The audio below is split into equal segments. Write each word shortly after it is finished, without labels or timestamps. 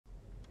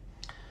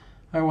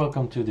Hi,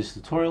 welcome to this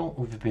tutorial.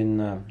 We've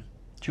been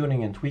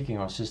tuning and tweaking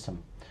our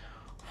system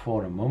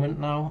for a moment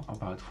now,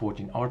 about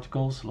 14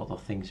 articles, a lot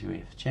of things we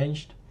have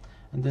changed,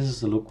 and this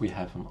is the look we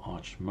have on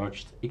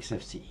ArchMerge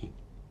XFCE.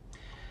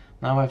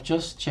 Now I've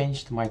just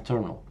changed my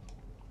terminal,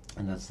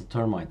 and that's the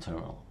termite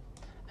terminal,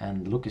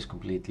 and the look is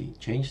completely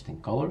changed in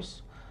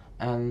colors,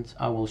 and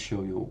I will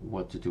show you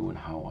what to do and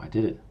how I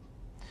did it.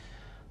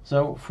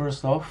 So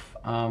first off,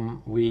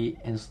 we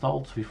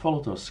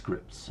followed our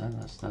scripts, and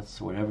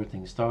that's where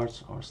everything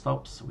starts or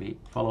stops. We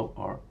follow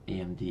our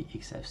AMD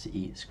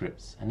XFCE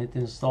scripts, and it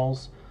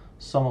installs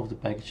some of the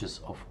packages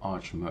of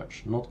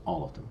ArchMerge, not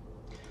all of them.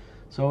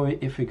 So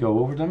if we go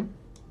over them,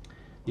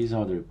 these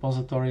are the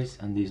repositories,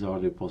 and these are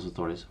the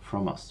repositories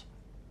from us.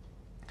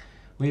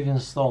 We've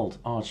installed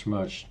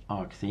ArchMerge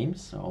Arc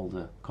themes, so all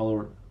the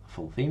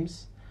colorful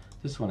themes.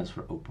 This one is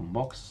for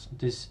OpenBox.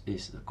 This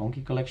is the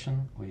Conky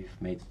collection. We've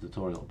made a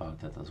tutorial about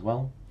that as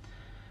well.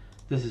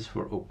 This is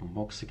for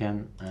OpenBox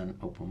again, and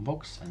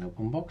OpenBox and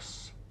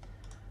OpenBox.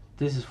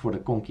 This is for the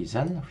Conky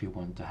Zen, if you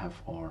want to have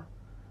our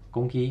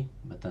Conky,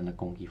 but then the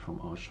Conky from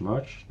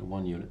ArchMerge. The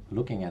one you're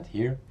looking at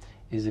here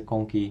is a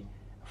Conky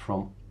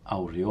from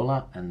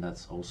Aureola, and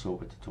that's also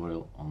a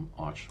tutorial on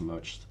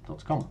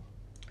archmerge.com.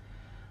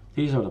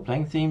 These are the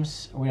Plank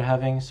themes we're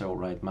having, so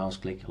right mouse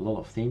click, a lot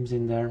of themes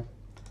in there.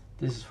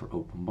 This is for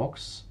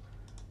OpenBox.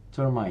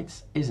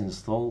 Termite is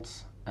installed,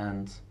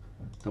 and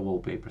the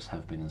wallpapers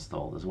have been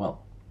installed as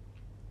well.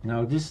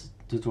 Now this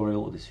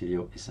tutorial, this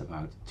video, is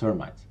about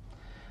termite.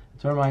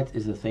 Termite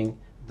is the thing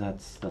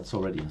that's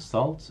already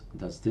installed.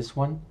 That's this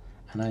one,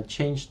 and I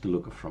changed the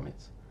look from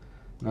it.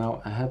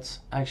 Now I had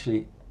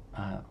actually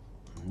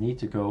need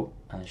to go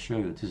and show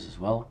you this as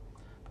well,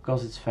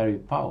 because it's very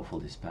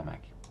powerful, this PAMAC.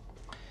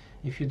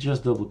 If you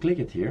just double click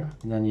it here,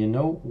 then you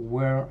know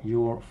where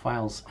your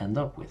files end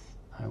up with.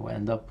 I will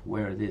end up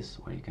where it is,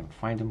 where you can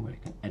find them, where you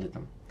can edit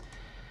them.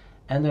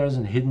 And there is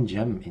a hidden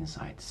gem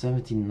inside.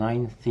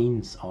 79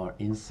 themes are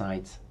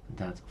inside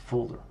that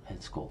folder.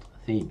 It's called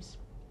themes.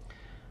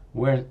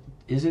 Where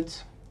is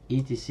it?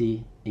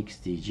 etc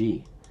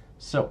xtg.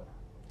 So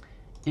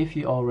if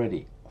you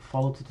already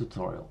followed the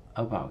tutorial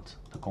about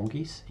the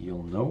Conkies,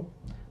 you'll know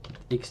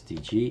that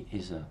xtg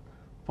is a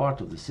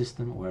part of the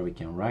system where we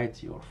can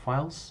write your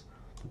files.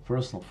 The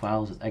personal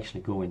files that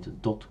actually go into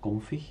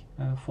 .config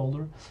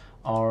folder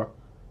are,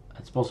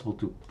 it's possible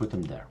to put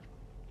them there.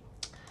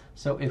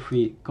 So if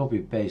we copy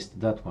paste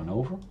that one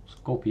over, so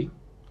copy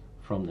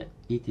from the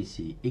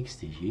etc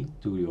xtg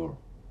to your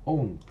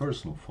own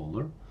personal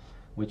folder,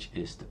 which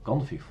is the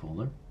config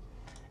folder,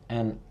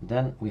 and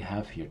then we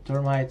have here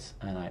termites,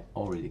 and I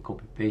already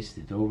copy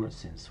pasted it over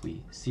since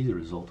we see the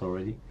result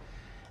already,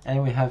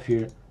 and we have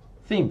here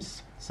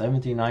themes,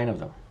 79 of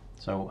them.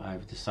 So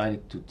I've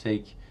decided to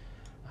take,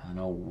 I don't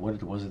know what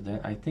it was there,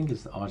 I think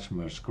it's the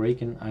ArchMerge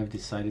Kraken I've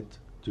decided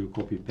to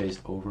copy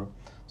paste over.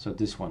 So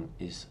this one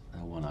is the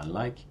one I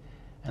like,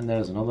 and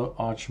there's another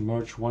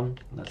ArchMerge one.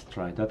 Let's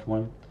try that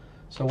one.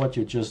 So what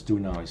you just do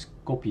now is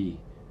copy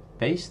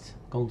paste,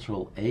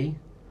 Control A,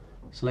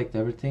 select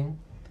everything,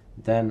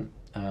 then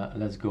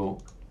let's go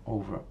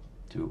over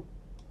to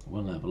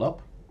one level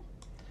up,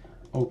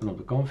 open up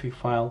the config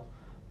file,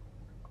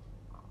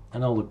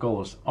 and all the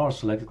colors are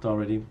selected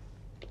already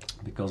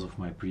because of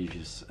my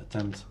previous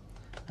attempt,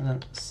 and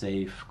then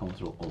save,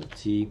 Control Alt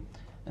T,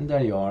 and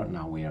there you are.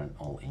 Now we are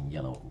all in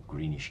yellow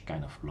greenish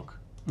kind of look.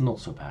 Not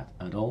so bad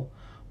at all,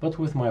 but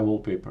with my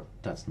wallpaper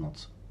that's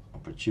not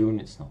opportune,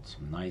 it's not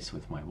nice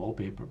with my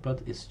wallpaper,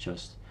 but it's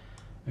just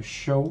a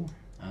show,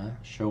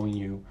 showing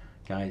you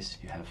guys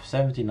you have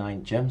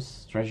 79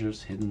 gems,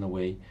 treasures hidden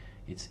away.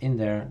 It's in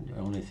there. The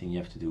only thing you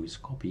have to do is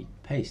copy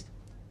paste.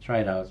 Try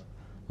it out,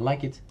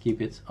 like it, keep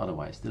it,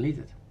 otherwise delete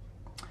it.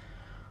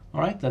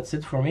 Alright, that's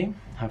it for me.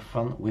 Have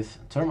fun with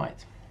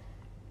termite.